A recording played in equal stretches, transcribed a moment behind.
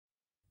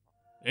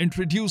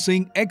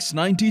Introducing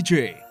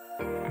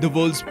X90J, the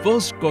world's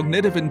first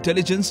cognitive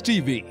intelligence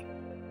TV.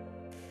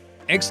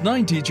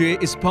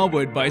 X90J is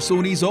powered by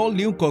Sony's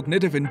all-new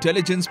cognitive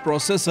intelligence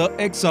processor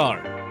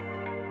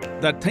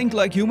XR that thinks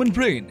like human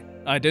brain,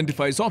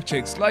 identifies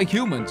objects like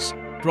humans,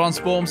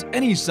 transforms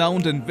any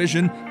sound and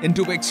vision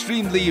into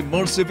extremely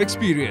immersive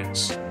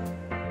experience.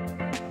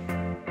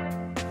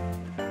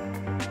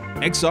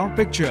 XR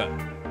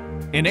Picture.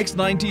 In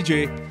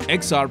X90J,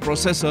 XR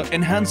processor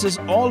enhances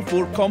all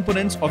four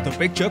components of the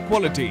picture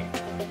quality.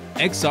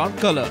 XR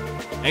Color,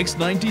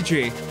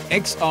 X90J,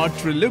 XR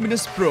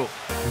Triluminous Pro.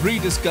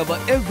 Rediscover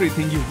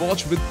everything you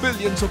watch with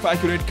billions of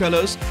accurate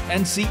colors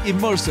and see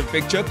immersive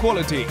picture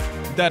quality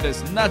that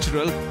is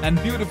natural and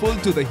beautiful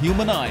to the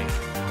human eye.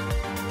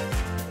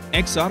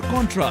 XR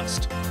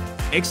Contrast,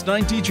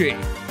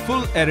 X90J,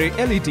 full array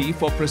LED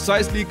for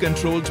precisely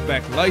controlled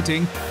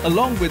backlighting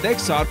along with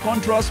XR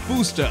Contrast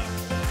Booster.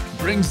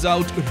 Brings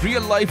out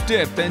real-life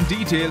depth and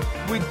detail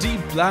with deep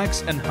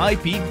blacks and high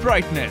peak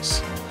brightness.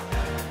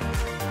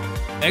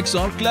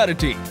 XR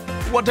Clarity.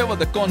 Whatever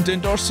the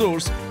content or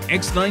source,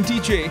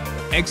 X90J,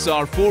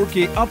 XR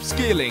 4K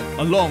upscaling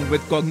along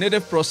with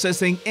cognitive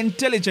processing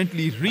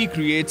intelligently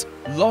recreates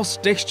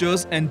lost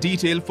textures and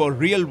detail for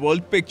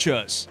real-world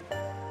pictures.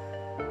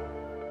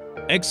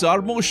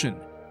 XR Motion.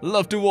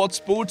 Love to watch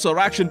sports or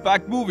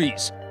action-packed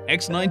movies?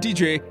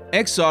 X90J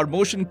XR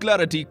Motion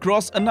Clarity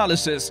Cross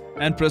Analysis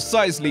and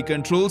precisely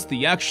controls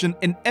the action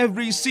in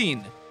every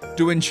scene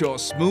to ensure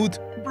smooth,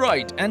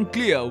 bright and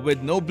clear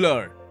with no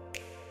blur.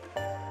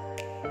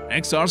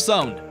 XR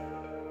Sound.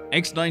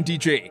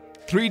 X90J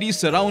 3D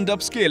Surround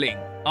Upscaling.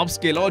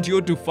 Upscale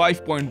audio to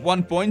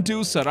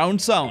 5.1.2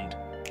 surround sound.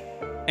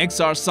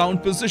 XR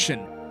Sound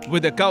Position.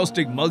 With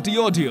acoustic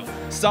multi-audio,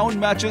 sound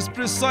matches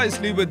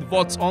precisely with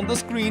what's on the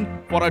screen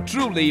for a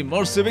truly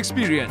immersive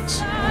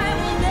experience.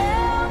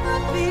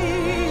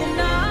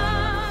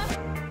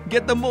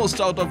 Get the most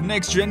out of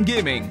next-gen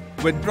gaming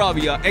with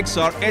BRAVIA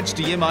XR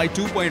HDMI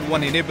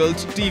 2.1 enabled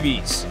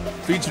TVs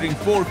featuring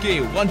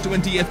 4K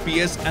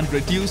 120fps and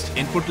reduced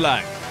input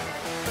lag.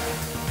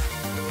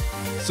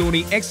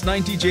 Sony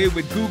X90J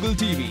with Google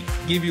TV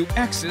give you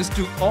access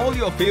to all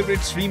your favorite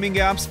streaming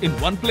apps in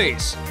one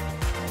place.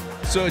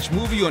 Search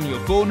movie on your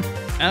phone,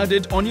 add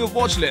it on your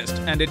watch list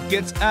and it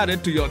gets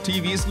added to your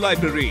TV's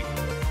library.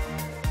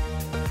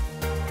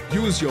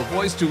 Use your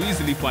voice to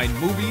easily find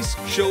movies,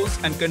 shows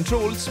and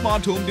control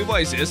smart home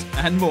devices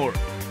and more.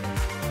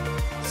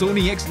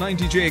 Sony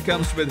X90J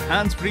comes with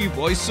hands-free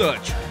voice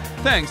search.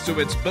 Thanks to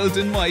its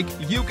built-in mic,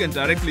 you can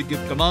directly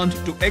give command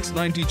to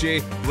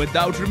X90J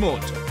without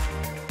remote.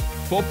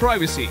 For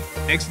privacy,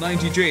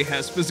 X90J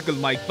has physical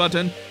mic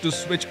button to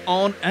switch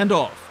on and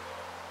off.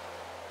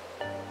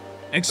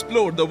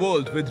 Explore the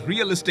world with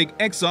realistic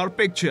XR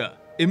picture,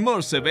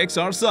 immersive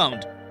XR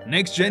sound,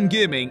 next-gen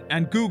gaming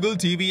and Google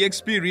TV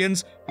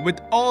experience with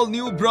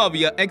all-new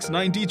BRAVIA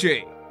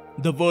X90J,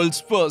 the world's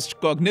first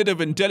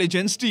cognitive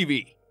intelligence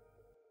TV.